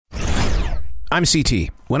I'm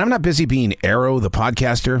CT. When I'm not busy being Arrow, the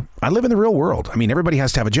podcaster, I live in the real world. I mean, everybody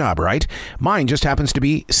has to have a job, right? Mine just happens to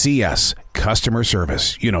be CS, customer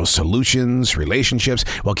service. You know, solutions, relationships,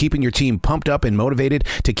 while keeping your team pumped up and motivated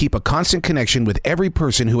to keep a constant connection with every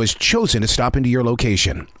person who has chosen to stop into your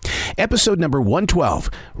location. Episode number 112,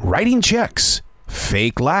 writing checks,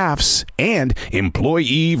 fake laughs, and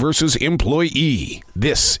employee versus employee.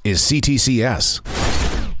 This is C.T.C.S.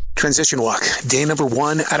 Transition walk, day number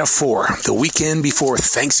 1 out of 4, the weekend before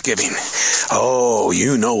Thanksgiving. Oh,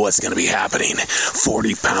 you know what's going to be happening.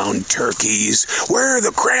 40-pound turkeys. Where are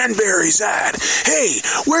the cranberries at? Hey,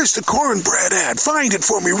 where's the cornbread at? Find it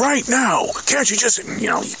for me right now. Can't you just,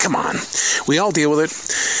 come on. We all deal with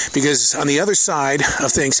it because on the other side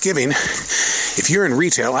of Thanksgiving, if you're in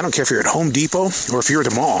retail, I don't care if you're at Home Depot or if you're at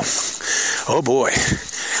the mall, oh boy,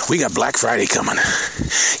 we got Black Friday coming.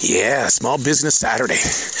 Yeah, Small Business Saturday.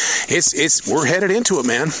 We're headed into it,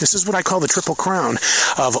 man. This is what I call the triple crown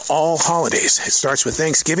of all holidays. It starts with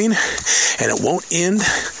Thanksgiving, and it won't end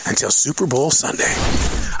until Super Bowl Sunday.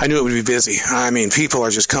 I knew it would be busy. I mean, people are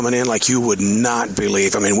just coming in like you would not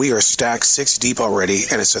believe. I mean, we are stacked 6 deep already,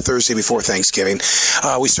 and it's a Thursday before Thanksgiving.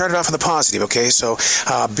 We started off with a positive, okay? So,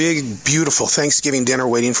 big, beautiful Thanksgiving dinner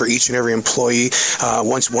waiting for each and every employee.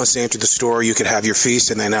 Once they enter the store, you could have your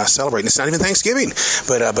feast and then celebrate. And it's not even Thanksgiving,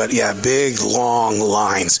 but yeah, big, long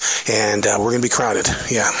lines. And we're going to be crowded.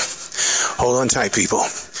 Yeah. Hold on tight, people.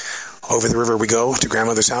 Over the river we go to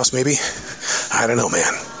grandmother's house, maybe? I don't know,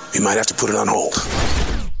 man. We might have to put it on hold.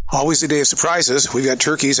 Always a day of surprises. We've got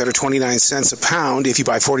turkeys that are 29 cents a pound if you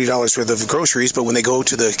buy $40 worth of groceries, but when they go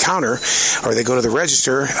to the counter or they go to the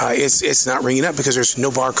register, it's not ringing up because there's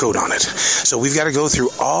no barcode on it. So we've got to go through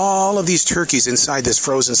all of these turkeys inside this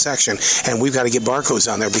frozen section, and we've got to get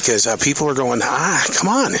barcodes on there because people are going, come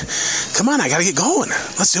on, I got to get going.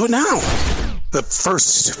 Let's do it now. The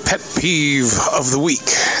first pet peeve of the week,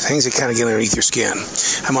 things that kind of get underneath your skin.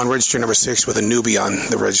 I'm on register number 6 with a newbie on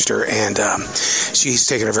the register, and she's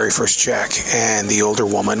taking her very first check, and the older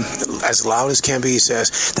woman, as loud as can be,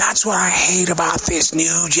 says, "That's what I hate about this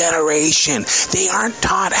new generation. They aren't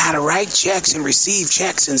taught how to write checks and receive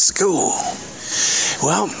checks in school."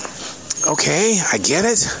 Well, okay, I get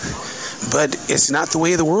it. But it's not the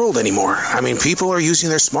way of the world anymore. I mean, people are using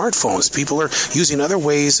their smartphones. People are using other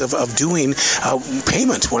ways of doing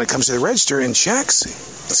payment when it comes to the register and checks.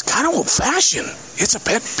 It's kind of old-fashioned. It's a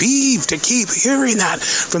pet peeve to keep hearing that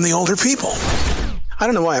from the older people. I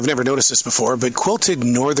don't know why I've never noticed this before, but quilted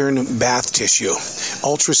northern bath tissue,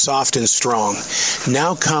 ultra soft and strong,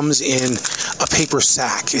 now comes in a paper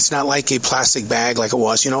sack. It's not like a plastic bag like it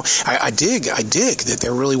was. I dig that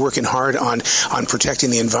they're really working hard on protecting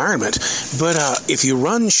the environment. But if you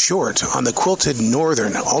run short on the quilted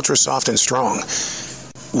northern, ultra soft and strong,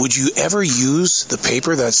 would you ever use the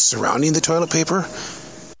paper that's surrounding the toilet paper?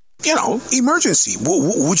 Emergency.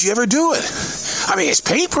 Would you ever do it? I mean, it's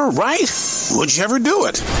paper, right? Would you ever do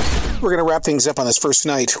it? We're going to wrap things up on this first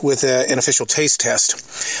night with an official taste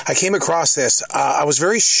test. I came across this. I was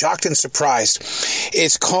very shocked and surprised.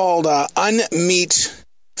 It's called Unmeat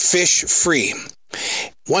Fish Free.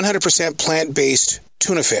 100% plant-based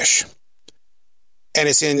tuna fish. And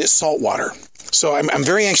it's in salt water. So I'm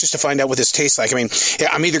very anxious to find out what this tastes like. I mean,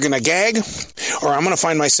 I'm either going to gag or I'm going to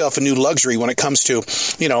find myself a new luxury when it comes to,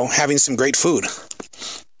 having some great food.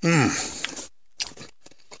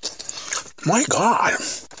 My God.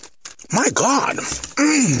 What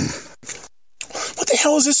the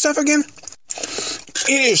hell is this stuff again?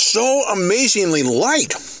 It is so amazingly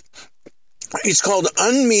light. It's called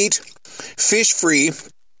Unmeat Fish Free.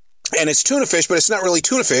 And it's tuna fish, but it's not really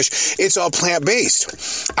tuna fish. It's all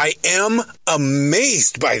plant-based. I am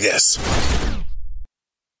amazed by this.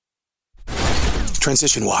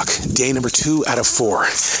 Transition walk, day number 2 out of 4.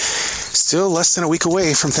 Still less than a week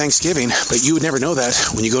away from Thanksgiving, but you would never know that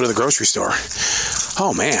when you go to the grocery store.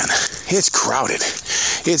 Oh man, it's crowded.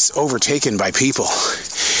 It's overtaken by people.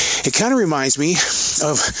 It kind of reminds me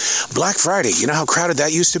of Black Friday. You know how crowded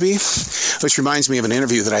that used to be? Which reminds me of an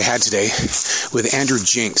interview that I had today with Andrew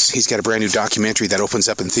Jinks. He's got a brand new documentary that opens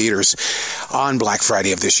up in theaters on Black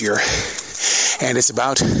Friday of this year. And it's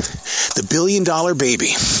about the $1 billion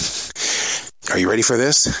baby. Are you ready for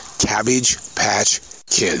this? Cabbage Patch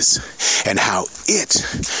Kids, and how it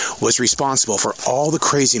was responsible for all the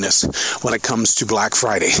craziness when it comes to Black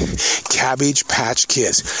Friday. Cabbage Patch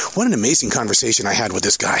Kids. What an amazing conversation I had with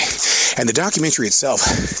this guy. And the documentary itself,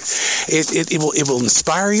 it will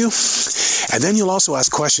inspire you, and then you'll also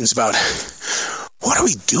ask questions about what are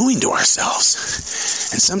we doing to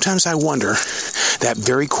ourselves? And sometimes I wonder that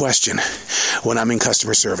very question when I'm in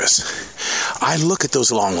customer service. I look at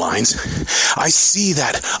those long lines. I see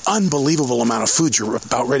that unbelievable amount of food you're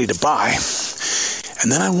about ready to buy.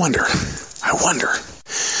 And then I wonder,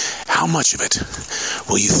 how much of it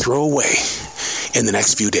will you throw away in the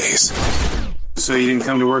next few days? So you didn't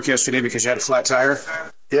come to work yesterday because you had a flat tire?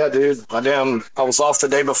 Yeah, dude. I was off the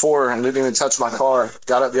day before and didn't even touch my car.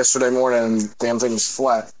 Got up yesterday morning and damn thing was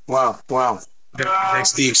flat. Wow.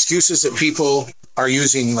 That's the excuses that people are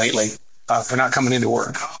using lately for not coming into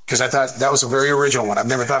work. Because I thought that was a very original one. I've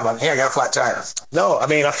never thought about, hey, I got a flat tire. No, I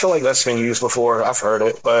mean, I feel like that's been used before. I've heard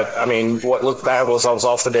it. But, I mean, what looked bad was I was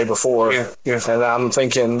off the day before. Yeah. And I'm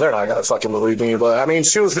thinking, they're not going to fucking believe me. But, I mean,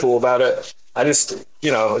 she was cool about it. I just,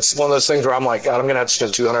 it's one of those things where I'm like, God, I'm going to have to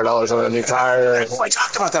spend $200 on a new tire. I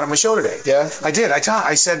talked about that on my show today. Yeah? I did.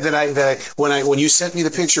 I said that when you sent me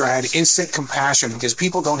the picture, I had instant compassion because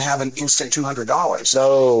people don't have an instant $200.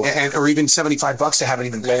 No. Or even $75 to have it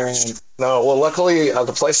even patched. No. Well, luckily,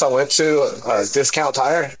 the place I went to, Discount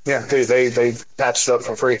Tire, yeah, dude, they patched it up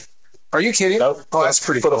for free. Are you kidding? Nope. Oh, that's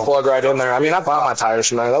pretty cool. Put a plug right in there. I mean, I bought my tires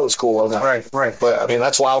from there. That was cool. Right. But, I mean,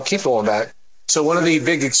 that's why I'll keep going back. So one of the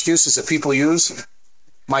big excuses that people use,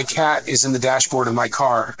 my cat is in the dashboard of my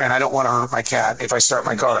car, and I don't want to hurt my cat if I start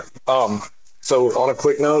my car. So on a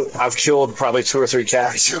quick note, I've killed probably 2 or 3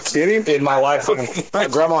 cats. You're kidding? In my life. My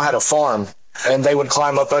grandma had a farm, and they would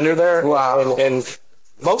climb up under there. Wow. And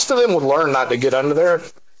most of them would learn not to get under there,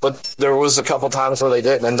 but there was a couple times where they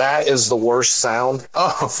didn't, and that is the worst sound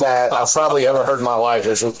that I've probably ever heard in my life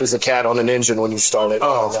is a cat on an engine when you start it.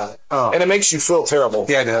 Oh. And it makes you feel terrible.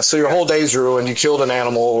 Yeah, it does. So your whole day's ruined. You killed an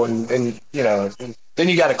animal, and then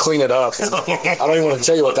you got to clean it up. I don't even want to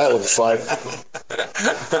tell you what that looks like.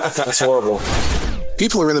 That's horrible.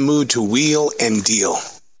 People are in the mood to wheel and deal.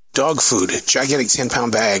 Dog food, gigantic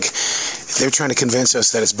 10-pound bag. They're trying to convince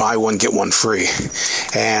us that it's buy one, get one free.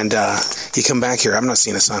 And you come back here, I'm not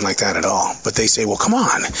seeing a sign like that at all. But they say, well, come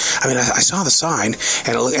on. I mean, I saw the sign,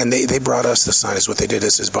 and they brought us the sign. Is what they did.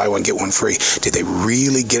 It says buy one, get one free. Did they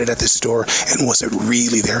really get it at this store? And was it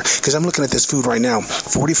really there? Because I'm looking at this food right now,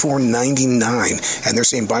 $44.99, and they're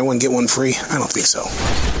saying buy one, get one free? I don't think so.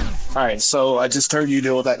 All right, so I just heard you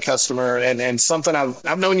deal with that customer, and something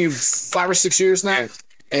I've known you 5 or 6 years now.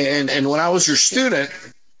 And when I was your student,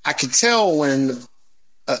 I could tell when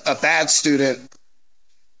a bad student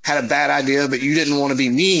had a bad idea, but you didn't want to be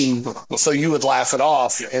mean, so you would laugh it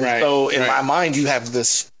off. And so in my mind, you have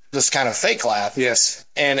this kind of fake laugh. Yes.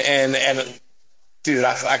 And dude,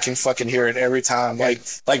 I can fucking hear it every time. Like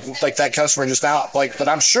that customer just now. But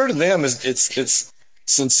I'm sure to them it's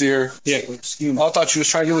sincere. Yeah. I thought you was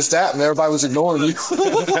trying to give us that, and everybody was ignoring you.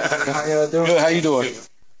 How you doing?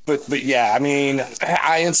 But yeah, I mean,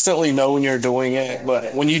 I instantly know when you're doing it,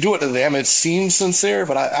 but when you do it to them, it seems sincere,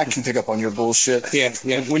 but I can pick up on your bullshit. Yeah.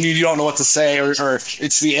 When you don't know what to say, or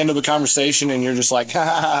it's the end of the conversation and you're just like, ha,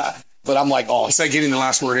 ha, ha. But I'm like, oh. It's like getting the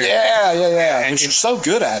last word in. Yeah. And you're so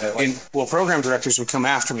good at it. Program directors would come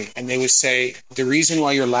after me, and they would say, the reason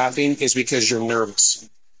why you're laughing is because you're nervous.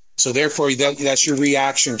 So therefore, that's your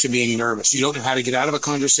reaction to being nervous. You don't know how to get out of a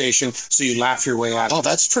conversation, so you laugh your way out. Oh,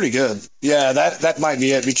 that's pretty good. Yeah, that might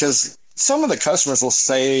be it, because some of the customers will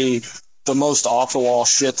say the most off-the-wall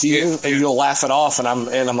shit to you, and you'll laugh it off, and I'm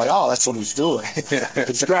like, oh, that's what he's doing.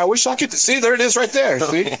 I wish I could see. There it is right there.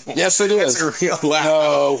 See? Yes, it is. That's a real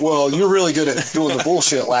laugh. Well, you're really good at doing the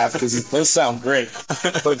bullshit laugh, because those sound great.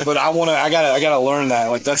 But I gotta learn that.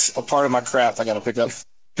 Like, that's a part of my craft I gotta pick up.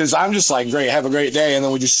 Because I'm just like, great, have a great day, and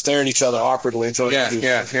then we just stare at each other awkwardly until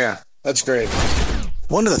Yeah. That's great.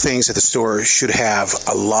 One of the things that the store should have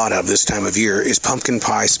a lot of this time of year is pumpkin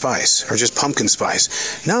pie spice, or just pumpkin spice.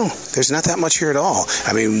 No, there's not that much here at all.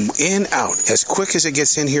 I mean, in, out. As quick as it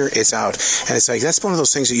gets in here, it's out. And it's like, that's one of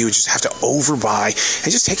those things that you would just have to overbuy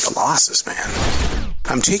and just take the losses, man.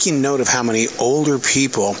 I'm taking note of how many older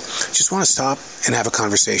people just want to stop and have a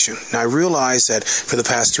conversation. Now, I realize that for the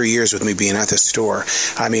past 3 years with me being at this store,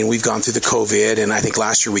 I mean, we've gone through the COVID, and I think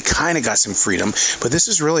last year we kind of got some freedom, but this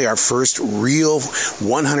is really our first real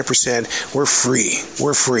 100%, we're free.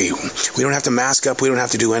 We're free. We don't have to mask up. We don't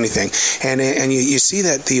have to do anything. And you see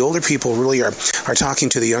that the older people really are talking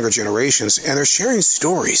to the younger generations, and they're sharing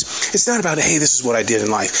stories. It's not about, hey, this is what I did in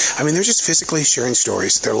life. I mean, they're just physically sharing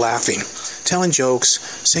stories. They're laughing, telling jokes,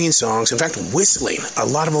 singing songs, in fact, whistling. A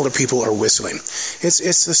lot of older people are whistling.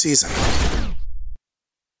 It's the season.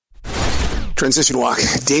 Transition Walk,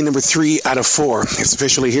 day number 3 out of 4. It's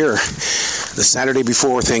officially here, the Saturday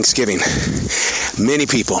before Thanksgiving. Many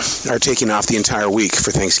people are taking off the entire week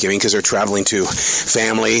for Thanksgiving because they're traveling to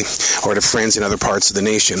family or to friends in other parts of the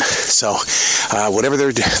nation. So whatever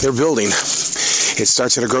they're building, It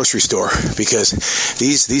starts at a grocery store because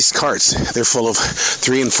these carts, they're full of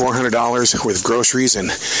 $300 and $400 worth of groceries,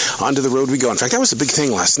 and onto the road we go. In fact, that was the big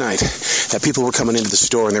thing last night, that people were coming into the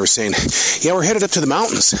store and they were saying, yeah, we're headed up to the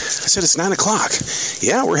mountains. I said, it's 9 o'clock.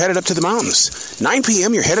 Yeah, we're headed up to the mountains. 9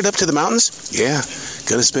 p.m., you're headed up to the mountains? Yeah,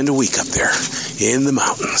 gonna spend a week up there in the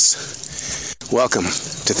mountains. Welcome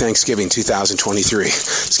to Thanksgiving 2023.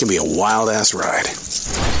 It's gonna be a wild-ass ride.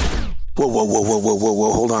 Whoa,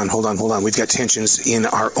 hold on. We've got tensions in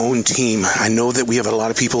our own team. I know that we have a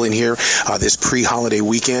lot of people in here this pre-holiday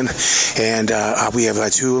weekend, and we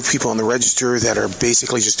have 2 people on the register that are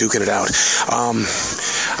basically just duking it out.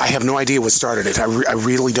 I have no idea what started it. I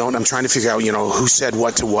really don't. I'm trying to figure out, who said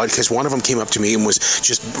what to what, because one of them came up to me and was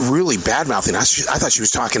just really bad-mouthing. I thought she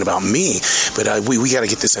was talking about me, but we got to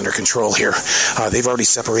get this under control here. They've already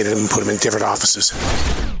separated them and put them in different offices.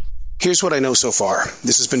 Here's what I know so far.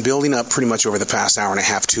 This has been building up pretty much over the past hour and a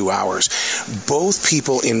half, 2 hours. Both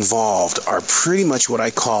people involved are pretty much what I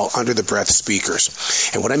call under-the-breath speakers.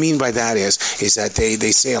 And what I mean by that is that they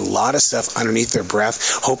say a lot of stuff underneath their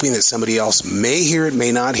breath, hoping that somebody else may hear it,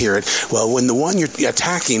 may not hear it. Well, when the one you're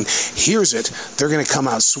attacking hears it, they're going to come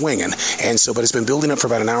out swinging. And so, but it's been building up for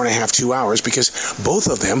about an hour and a half, 2 hours, because both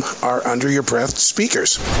of them are under-your-breath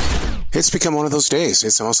speakers. It's become one of those days.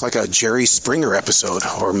 It's almost like a Jerry Springer episode,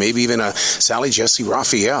 or maybe even a Sally Jesse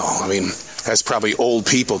Raphael. I mean, that's probably old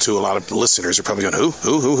people to a lot of listeners are probably going,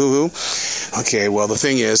 who? Okay, well, the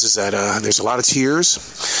thing is that there's a lot of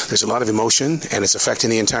tears, there's a lot of emotion, and it's affecting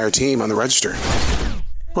the entire team on the register.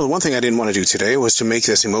 Well, the one thing I didn't want to do today was to make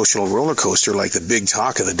this emotional roller coaster like the big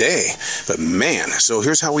talk of the day. But man, so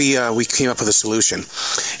here's how we came up with a solution.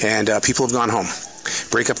 And people have gone home.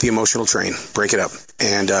 Break up the emotional train. Break it up.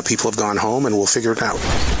 And people have gone home, and we'll figure it out.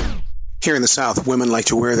 Here in the South, women like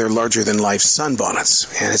to wear their larger-than-life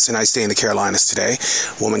sunbonnets, and it's a nice day in the Carolinas today.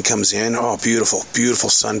 Woman comes in, oh, beautiful, beautiful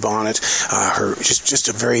sunbonnet. Her just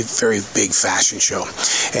a very, very big fashion show,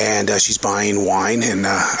 and she's buying wine. And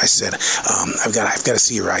I said, I've got to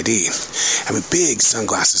see your ID. I mean, big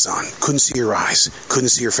sunglasses on, couldn't see her eyes, couldn't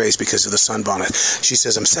see her face because of the sunbonnet. She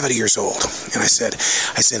says, I'm 70 years old, and I said,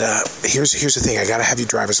 here's the thing, I got to have your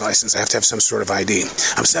driver's license. I have to have some sort of ID.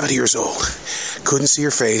 I'm 70 years old, couldn't see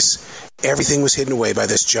her face. Everything was hidden away by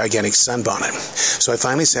this gigantic sunbonnet. So I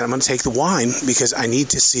finally said, I'm going to take the wine because I need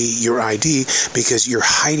to see your ID because you're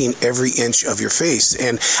hiding every inch of your face.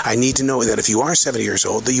 And I need to know that if you are 70 years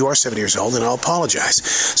old, that you are 70 years old, and I'll apologize.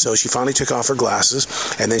 So she finally took off her glasses,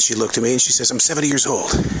 and then she looked at me and she says, I'm 70 years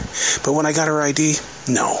old. But when I got her ID,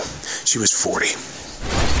 no, she was 40.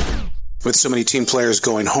 With so many team players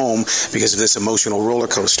going home because of this emotional roller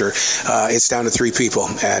coaster, it's down to 3 people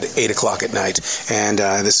at 8 o'clock at night. And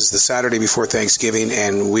this is the Saturday before Thanksgiving,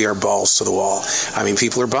 and we are balls to the wall. I mean,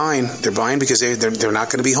 people are buying. They're buying because they're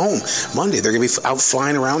not going to be home Monday. They're going to be out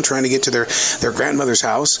flying around trying to get to their grandmother's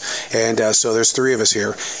house. And so there's 3 of us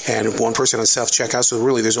here, and 1 person on self-checkout. So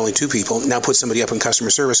really, there's only 2 people. Now put somebody up in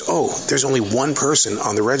customer service. Oh, there's only 1 person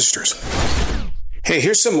on the registers. Hey,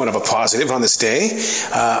 here's somewhat of a positive on this day.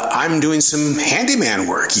 I'm doing some handyman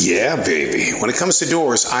work. Yeah, baby. When it comes to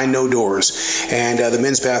doors, I know doors. And the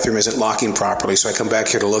men's bathroom isn't locking properly, so I come back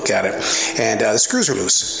here to look at it. And the screws are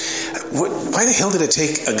loose. Why the hell did it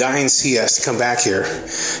take a guy in CS to come back here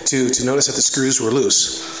to notice that the screws were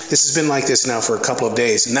loose? This has been like this now for a couple of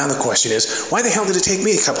days. And now the question is, why the hell did it take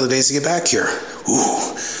me a couple of days to get back here?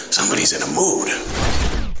 Ooh, somebody's in a mood.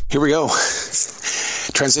 Here we go.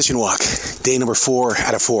 Transition walk, day number 4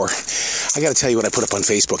 out of 4. I got to tell you what I put up on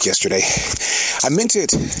Facebook yesterday. I meant it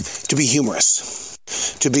to be humorous,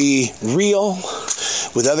 to be real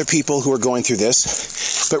with other people who are going through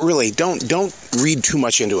this, but really don't read too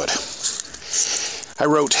much into it. I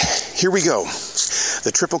wrote, here we go,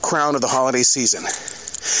 the triple crown of the holiday season,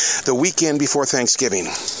 the weekend before Thanksgiving,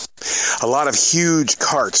 a lot of huge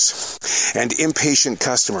carts and impatient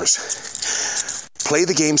customers. Play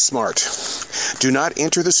the game smart. Do not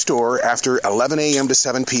enter the store after 11 a.m. to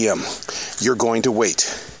 7 p.m. You're going to wait.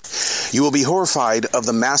 You will be horrified of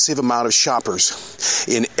the massive amount of shoppers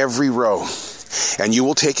in every row, and you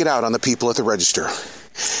will take it out on the people at the register.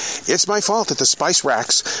 It's my fault that the spice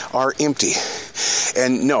racks are empty.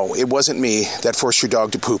 And no, it wasn't me that forced your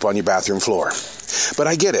dog to poop on your bathroom floor. But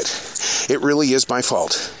I get it. It really is my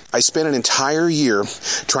fault. I spent an entire year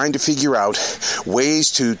trying to figure out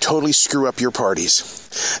ways to totally screw up your parties.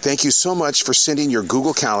 Thank you so much for sending your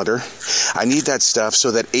Google Calendar. I need that stuff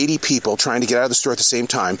so that 80 people trying to get out of the store at the same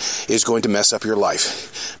time is going to mess up your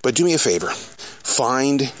life. But do me a favor.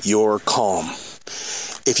 Find your calm.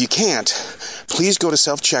 If you can't, please go to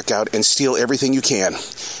self-checkout and steal everything you can.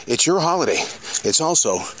 It's your holiday. It's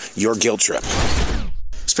also your guilt trip.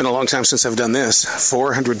 been a long time since I've done this.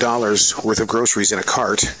 $400 worth of groceries in a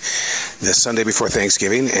cart the Sunday before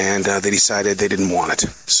Thanksgiving, and they decided they didn't want it.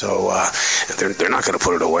 So they're not going to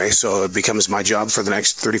put it away. So it becomes my job for the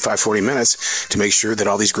next 35, 40 minutes to make sure that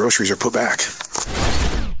all these groceries are put back.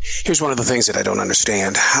 Here's one of the things that I don't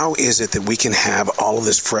understand. How is it that we can have all of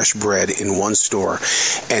this fresh bread in one store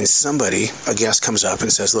and somebody, a guest, comes up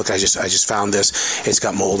and says, look, I just found this. It's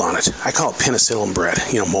got mold on it. I call it penicillin bread.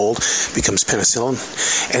 Mold becomes penicillin.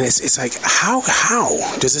 And it's like, how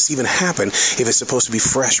does this even happen if it's supposed to be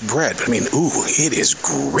fresh bread? But it is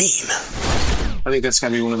green. I think that's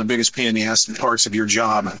going to be one of the biggest pain in the ass parts of your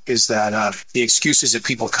job is that the excuses that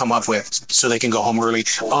people come up with so they can go home early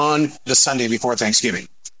on the Sunday before Thanksgiving.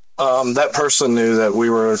 That person knew that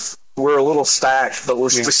we're a little stacked, but we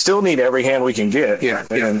still need every hand we can get. Yeah.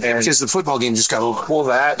 And because the football game just got over. Well,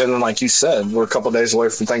 that, and then like you said, we're a couple of days away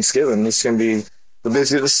from Thanksgiving. This is going to be the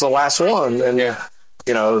busiest. This is the last one, and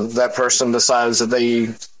that person decides that they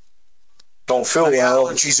don't feel well.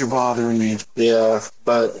 Allergies are bothering me. Yeah,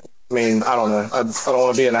 but I don't know. I don't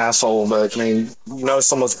want to be an asshole, but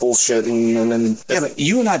someone's bullshitting, and then but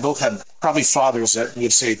you and I both have probably fathers that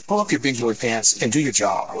would say, "Pull up your big boy pants and do your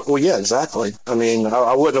job." Well, yeah, exactly. I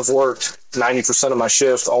wouldn't have worked 90% of my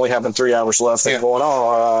shift, only having 3 hours left, and going,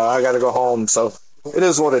 I got to go home. So it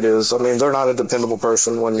is what it is. They're not a dependable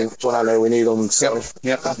person when I know we need them. So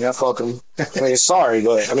yeah, fuck them. Sorry,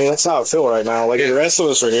 but that's how I feel right now. Like the rest of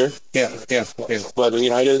us are here. Yeah. But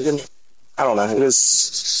I don't know. It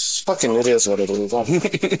is what it is.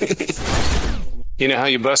 You know how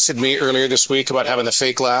you busted me earlier this week about having the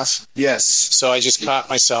fake laugh? Yes. So I just caught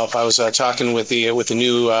myself. I was talking with the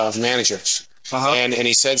new manager, and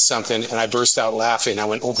he said something, and I burst out laughing. I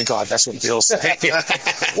went, "Oh my God, that's what Bill's saying."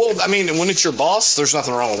 Well, when it's your boss, there's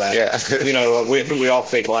nothing wrong with that. Yeah. We all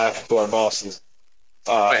fake laugh to our bosses.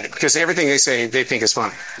 Because everything they say, they think is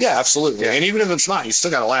funny. Yeah, absolutely. Yeah. And even if it's not, you still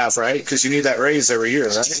got to laugh, right? Because you need that raise every year,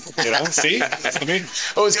 right? See? No,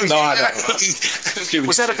 was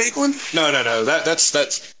that a big one? No.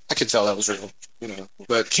 That's. I could tell that was real.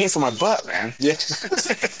 But it came from my butt, man. Yeah.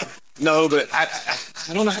 No, but I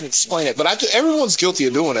don't know how to explain it. But everyone's guilty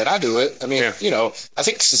of doing it. I do it. I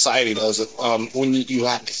think society does it. When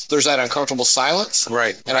there's that uncomfortable silence,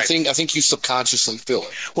 right? And I think you subconsciously feel it.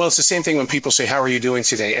 Well, it's the same thing when people say, "How are you doing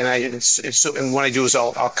today?" And and what I do is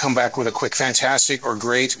I'll come back with a quick "fantastic" or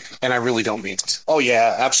 "great," and I really don't mean it. Oh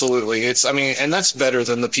yeah, absolutely. And that's better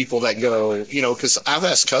than the people that go, because I've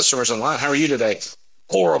asked customers online, "How are you today?"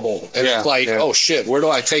 Horrible. And it's like, oh shit, where do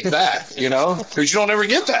I take that? Because you don't ever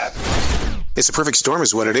get that. It's a perfect storm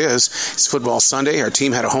is what it is. It's football Sunday. Our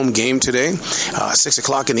team had a home game today, 6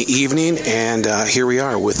 o'clock in the evening, and here we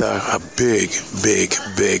are with a big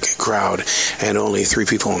crowd and only 3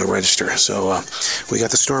 people on the register. So we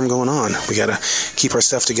got the storm going on. We got to keep our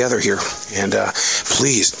stuff together here. And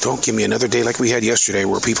please don't give me another day like we had yesterday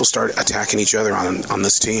where people start attacking each other on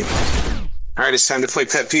this team. All right, it's time to play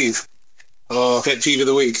Pet Peeve. Pet Peeve of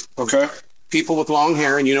the week. Okay. People with long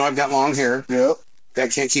hair, and I've got long hair. Yep.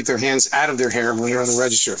 That can't keep their hands out of their hair when they're on the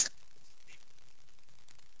register.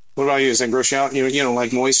 What about you? Does that gross you out? You don't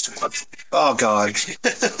like moist? Oh, God.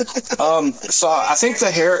 So I think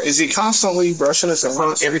the hair, is he constantly brushing his hair?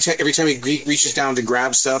 Every time he reaches down to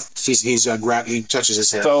grab stuff, he touches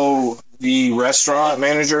his head. So the restaurant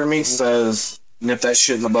manager in me says, nip that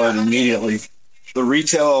shit in the bud immediately. The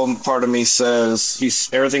retail part of me says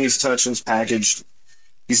everything he's touching is packaged.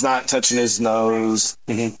 He's not touching his nose.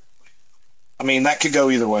 Mm-hmm. That could go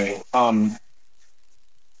either way. Fuck.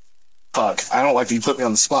 I don't like that you put me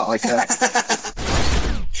on the spot like that.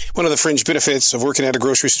 One of the fringe benefits of working at a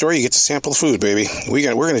grocery store, you get to sample the food, baby.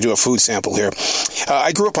 We're going to do a food sample here.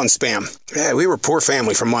 I grew up on Spam. Yeah, we were a poor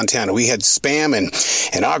family from Montana. We had Spam and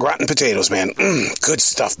au gratin potatoes, man. Good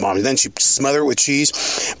stuff, Mom. And then she smother it with cheese.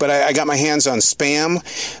 But I got my hands on Spam,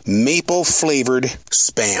 maple-flavored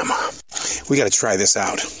Spam. We got to try this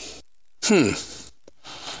out.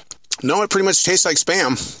 No, it pretty much tastes like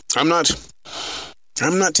Spam. I'm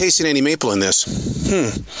not tasting any maple in this.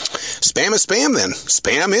 Spam is Spam, then.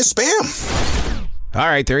 Spam is Spam. All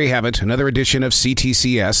right, there you have it. Another edition of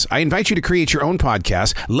C.T.C.S. I invite you to create your own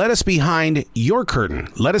podcast. Let us behind your curtain.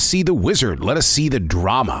 Let us see the wizard. Let us see the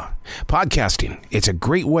drama. Podcasting, it's a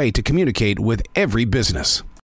great way to communicate with every business.